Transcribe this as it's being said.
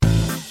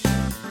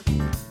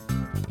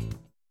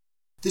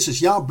This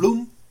is Jaap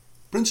Bloem,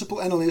 Principal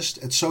Analyst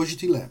at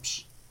Sogeti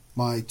Labs.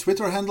 My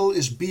Twitter handle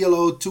is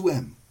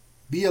BLO2M,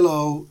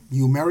 BLO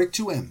numeric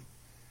 2M.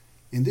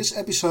 In this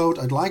episode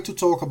I'd like to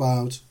talk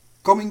about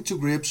coming to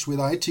grips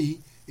with IT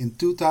in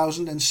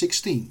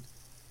 2016.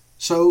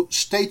 So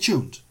stay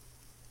tuned.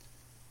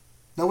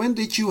 Now, when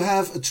did you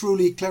have a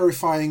truly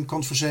clarifying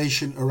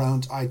conversation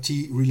around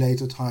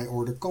IT-related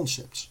high-order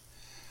concepts?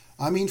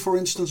 I mean, for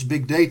instance,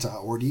 big data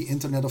or the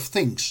Internet of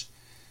Things.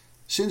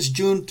 Since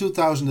June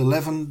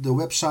 2011, the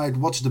website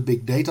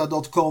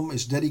whatsthebigdata.com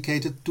is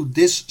dedicated to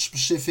this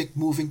specific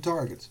moving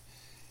target.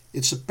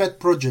 It's a pet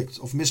project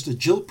of Mr.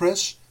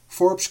 Gilpress,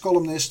 Forbes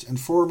columnist and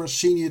former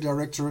Senior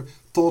Director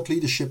Thought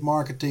Leadership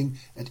Marketing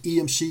at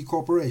EMC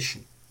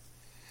Corporation.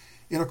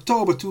 In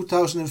October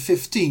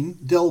 2015,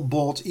 Dell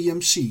bought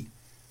EMC,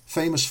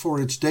 famous for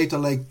its Data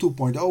Lake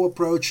 2.0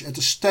 approach, at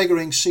a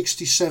staggering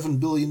 $67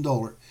 billion,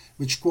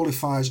 which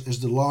qualifies as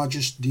the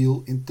largest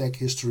deal in tech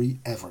history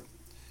ever.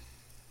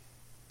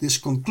 This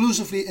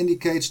conclusively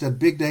indicates that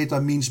big data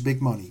means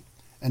big money,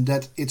 and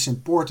that its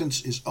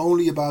importance is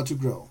only about to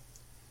grow.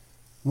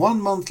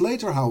 1 month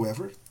later,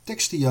 however,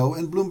 Textio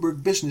and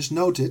Bloomberg Business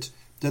noted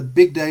that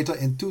big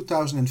data in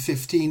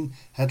 2015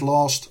 had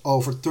lost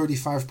over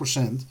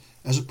 35%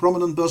 as a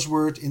prominent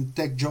buzzword in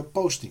tech job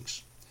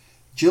postings.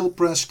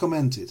 Gilpress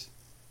commented,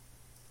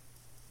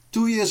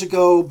 2 years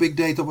ago, big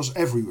data was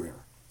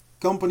everywhere.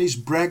 Companies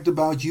bragged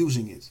about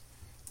using it.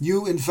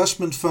 New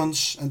investment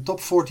funds and top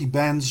 40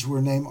 bands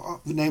were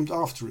named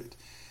after it.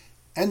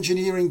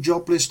 Engineering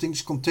job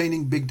listings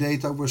containing big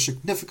data were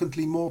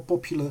significantly more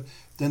popular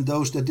than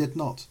those that did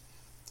not.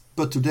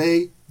 But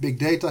today, big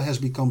data has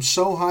become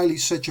so highly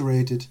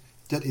saturated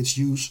that its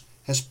use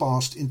has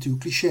passed into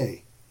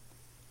cliché.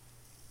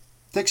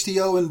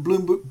 Textio and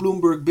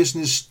Bloomberg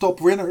Business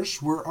top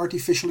winners were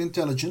artificial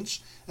intelligence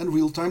and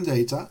real-time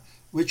data,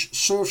 which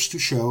serves to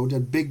show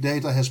that big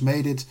data has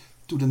made it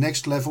to the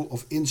next level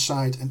of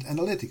insight and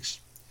analytics.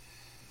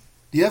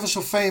 The ever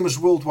so famous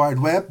World Wide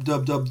Web,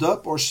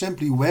 WWW, or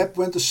simply Web,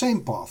 went the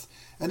same path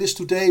and is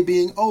today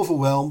being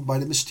overwhelmed by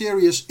the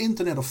mysterious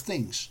Internet of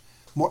Things,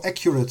 more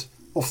accurate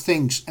of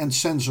things and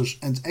sensors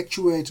and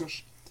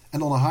actuators,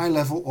 and on a high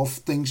level of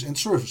things and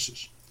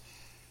services.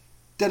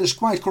 That is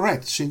quite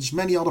correct, since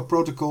many other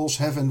protocols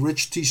have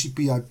enriched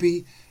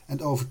TCP/IP and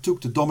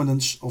overtook the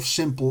dominance of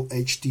simple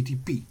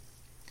HTTP.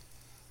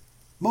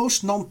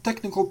 Most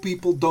non-technical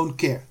people don't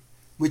care,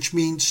 which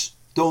means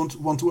don't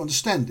want to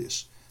understand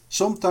this,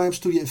 sometimes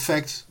to the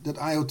effect that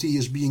IoT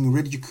is being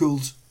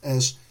ridiculed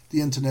as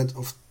the Internet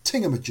of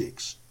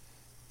Thingamajigs.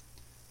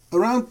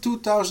 Around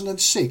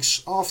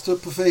 2006, after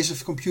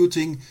pervasive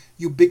computing,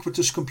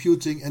 ubiquitous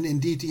computing and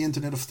indeed the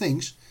Internet of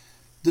Things,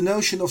 the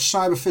notion of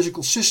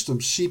cyber-physical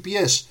systems,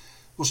 CPS,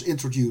 was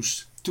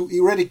introduced to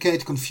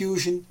eradicate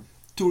confusion,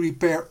 to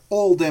repair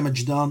all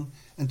damage done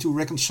and to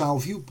reconcile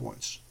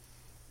viewpoints.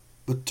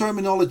 But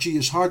terminology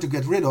is hard to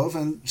get rid of,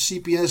 and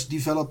CPS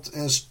developed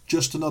as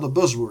just another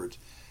buzzword,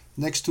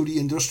 next to the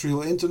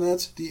Industrial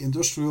Internet, the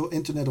Industrial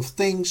Internet of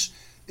Things,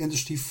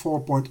 Industry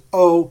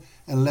 4.0,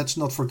 and let's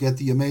not forget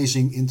the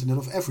amazing Internet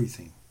of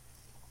Everything.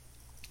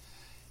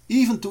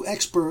 Even to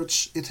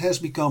experts, it has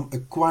become a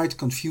quite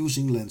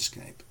confusing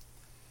landscape.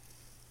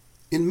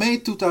 In May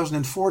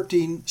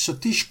 2014,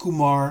 Satish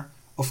Kumar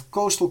of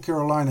Coastal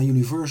Carolina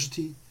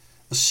University,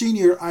 a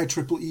senior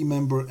IEEE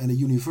member and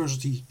a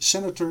university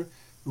senator,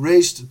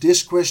 raised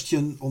this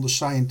question on the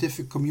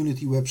scientific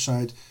community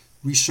website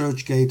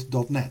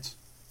researchgate.net.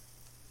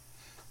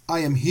 I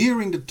am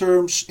hearing the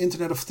terms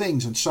Internet of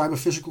Things and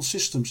cyber-physical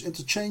systems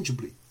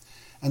interchangeably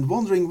and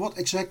wondering what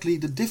exactly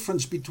the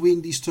difference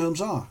between these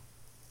terms are.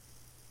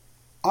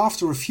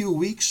 After a few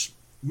weeks,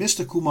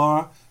 Mr.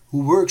 Kumar, who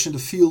works in the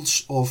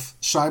fields of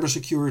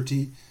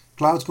cybersecurity,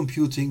 cloud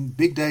computing,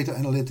 big data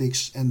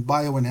analytics and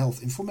bio and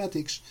health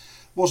informatics,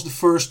 was the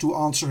first to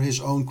answer his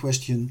own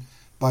question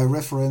by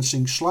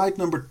referencing slide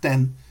number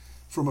 10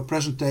 from a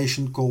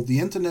presentation called The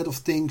Internet of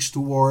Things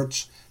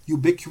Towards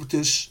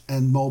Ubiquitous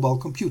and Mobile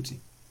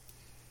Computing.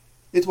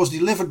 It was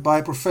delivered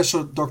by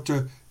Professor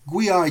Dr.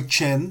 Guiai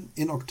Chen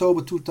in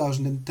October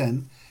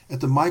 2010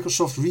 at the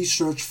Microsoft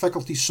Research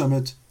Faculty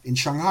Summit in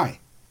Shanghai.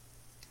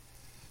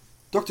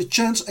 Dr.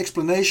 Chen's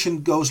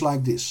explanation goes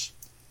like this.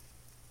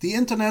 The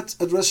Internet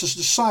addresses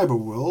the cyber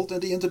world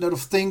and the Internet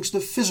of Things the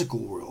physical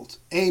world,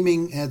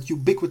 aiming at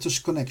ubiquitous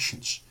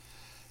connections.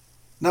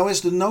 Now,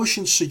 as the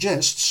notion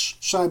suggests,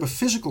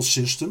 cyber-physical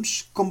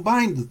systems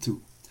combine the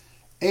two,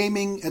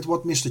 aiming at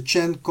what Mr.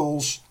 Chen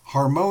calls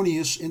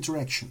harmonious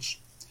interactions.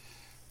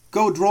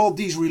 Go draw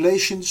these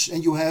relations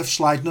and you have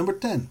slide number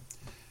 10.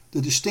 The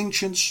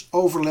distinctions,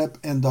 overlap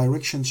and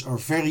directions are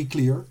very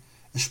clear,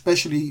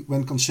 especially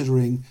when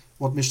considering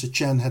what Mr.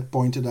 Chen had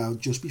pointed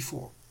out just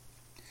before.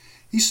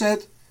 He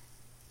said,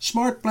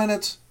 smart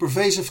planet,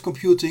 pervasive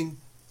computing,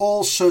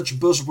 all such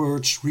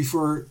buzzwords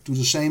refer to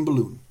the same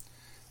balloon.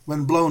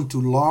 When blown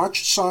to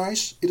large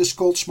size, it is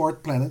called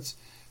smart planet.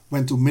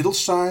 When to middle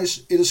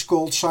size, it is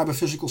called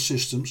cyber-physical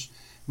systems.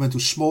 When to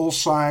small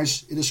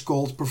size, it is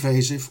called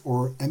pervasive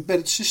or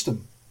embedded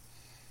system.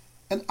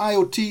 And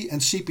IoT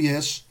and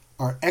CPS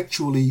are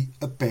actually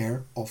a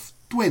pair of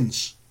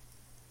twins.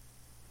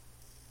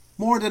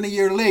 More than a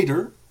year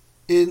later,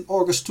 in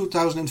August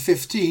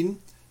 2015,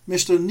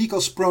 Mr.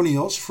 Nikos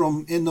Pronios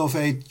from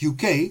Innovate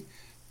UK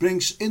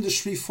brings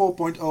Industry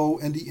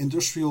 4.0 and the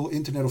Industrial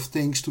Internet of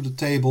Things to the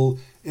table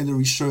in the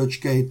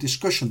ResearchGate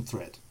discussion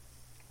thread.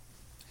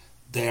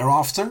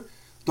 Thereafter,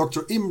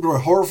 Dr. Imre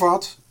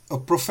Horváth, a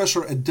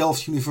professor at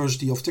Delft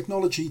University of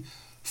Technology,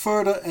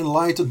 further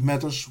enlightened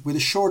matters with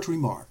a short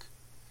remark.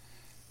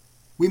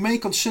 We may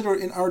consider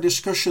in our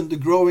discussion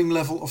the growing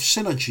level of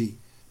synergy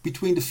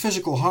between the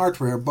physical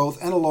hardware,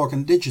 both analog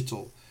and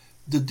digital,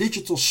 the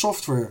digital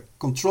software,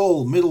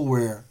 control,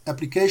 middleware,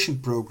 application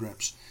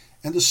programs,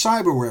 and the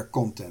cyberware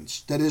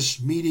contents, that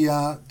is,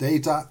 media,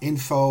 data,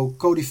 info,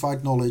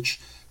 codified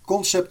knowledge,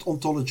 concept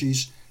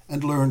ontologies,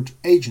 and learned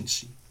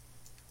agency.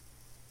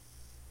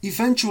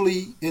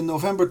 Eventually, in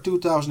November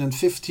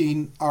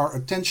 2015, our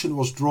attention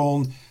was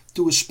drawn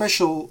to a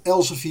special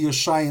Elsevier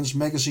Science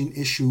magazine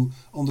issue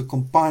on the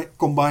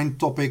combined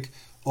topic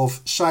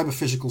of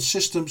cyber-physical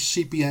systems,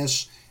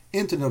 CPS,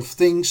 Internet of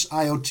Things,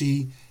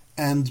 IoT,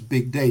 and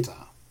Big Data.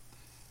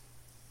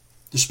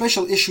 The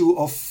special issue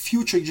of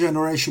Future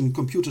Generation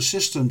Computer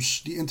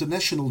Systems, the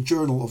International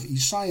Journal of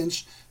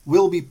eScience,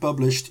 will be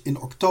published in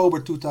October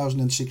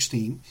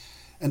 2016,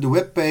 and the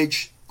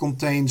webpage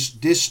contains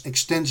this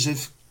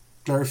extensive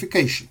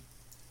clarification.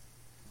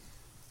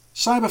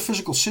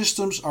 Cyber-physical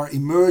systems are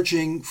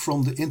emerging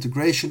from the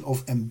integration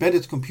of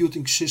embedded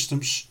computing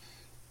systems,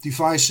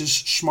 devices,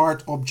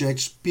 smart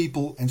objects,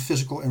 people, and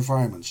physical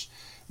environments,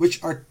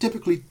 which are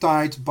typically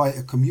tied by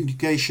a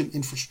communication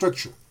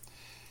infrastructure.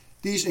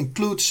 These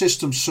include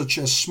systems such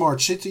as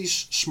smart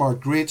cities,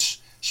 smart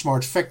grids,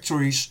 smart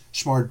factories,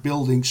 smart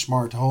buildings,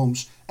 smart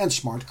homes, and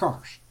smart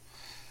cars.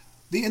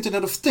 The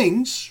Internet of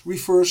Things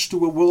refers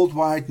to a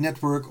worldwide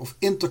network of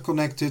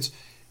interconnected,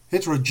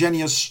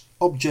 heterogeneous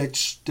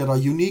objects that are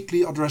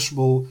uniquely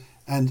addressable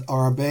and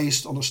are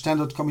based on the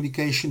standard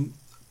communication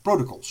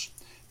protocols.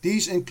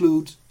 These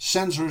include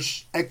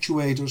sensors,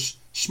 actuators,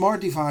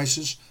 smart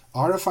devices,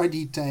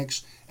 RFID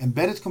tags,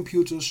 embedded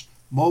computers,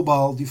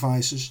 mobile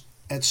devices,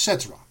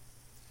 etc.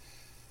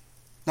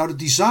 Now, the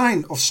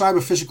design of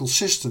cyber-physical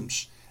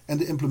systems and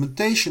the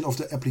implementation of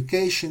the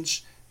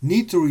applications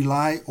need to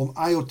rely on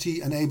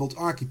IoT-enabled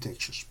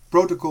architectures,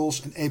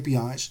 protocols and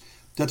APIs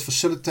that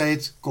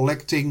facilitate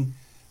collecting,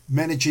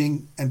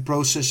 managing and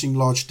processing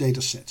large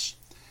datasets,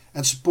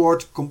 and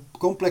support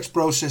complex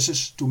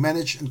processes to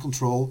manage and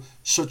control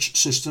such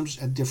systems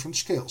at different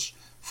scales,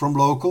 from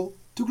local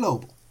to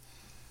global.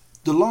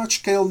 The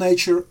large-scale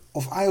nature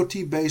of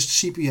IoT-based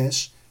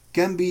CPS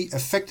can be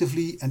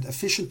effectively and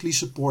efficiently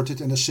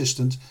supported and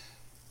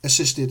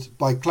assisted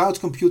by cloud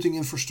computing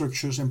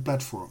infrastructures and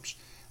platforms,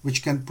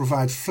 which can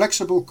provide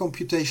flexible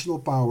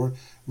computational power,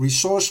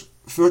 resource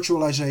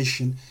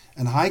virtualization,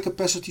 and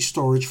high-capacity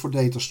storage for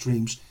data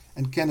streams,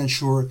 and can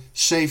ensure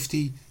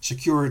safety,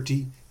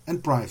 security,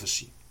 and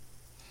privacy.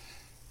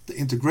 The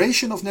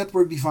integration of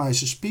network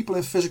devices, people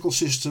and physical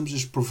systems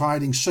is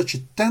providing such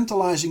a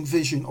tantalizing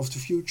vision of the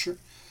future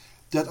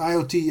that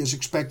IoT is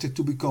expected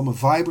to become a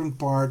vibrant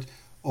part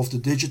of the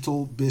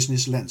digital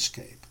business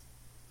landscape.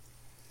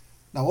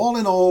 Now, all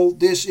in all,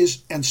 this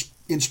is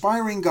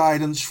inspiring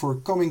guidance for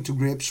coming to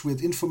grips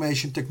with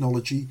information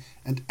technology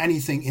and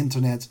anything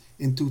internet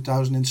in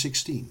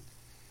 2016.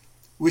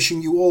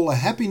 Wishing you all a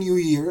happy new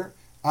year,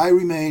 I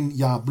remain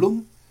Jaap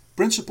Bloem,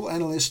 Principal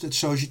Analyst at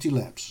Sogeti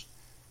Labs.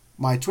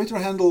 My Twitter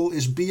handle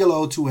is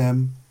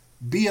BLO2M,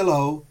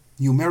 BLO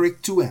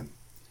numeric 2M.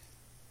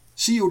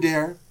 See you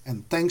there,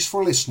 and thanks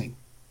for listening.